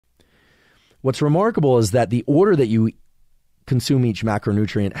What's remarkable is that the order that you consume each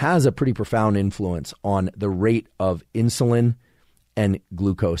macronutrient has a pretty profound influence on the rate of insulin and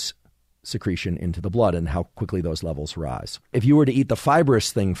glucose secretion into the blood and how quickly those levels rise. If you were to eat the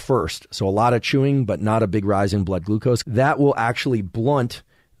fibrous thing first, so a lot of chewing but not a big rise in blood glucose, that will actually blunt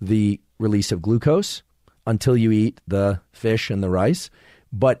the release of glucose until you eat the fish and the rice.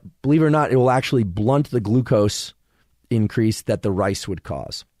 But believe it or not, it will actually blunt the glucose increase that the rice would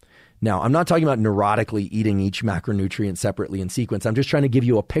cause. Now, I'm not talking about neurotically eating each macronutrient separately in sequence. I'm just trying to give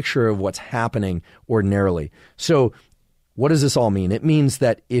you a picture of what's happening ordinarily. So what does this all mean? It means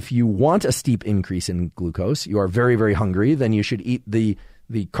that if you want a steep increase in glucose, you are very, very hungry, then you should eat the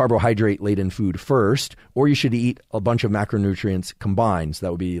carbohydrate-laden food first, or you should eat a bunch of macronutrients combined. So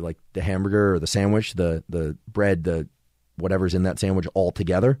that would be like the hamburger or the sandwich, the bread, the whatever's in that sandwich all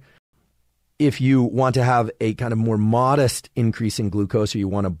together. If you want to have a kind of more modest increase in glucose, or you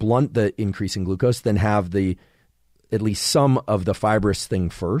want to blunt the increase in glucose, then have at least some of the fibrous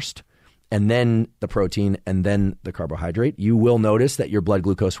thing first, and then the protein, and then the carbohydrate. You will notice that your blood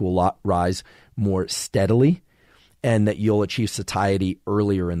glucose will rise more steadily and that you'll achieve satiety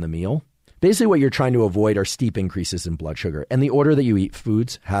earlier in the meal. Basically, what you're trying to avoid are steep increases in blood sugar. And the order that you eat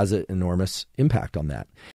foods has an enormous impact on that.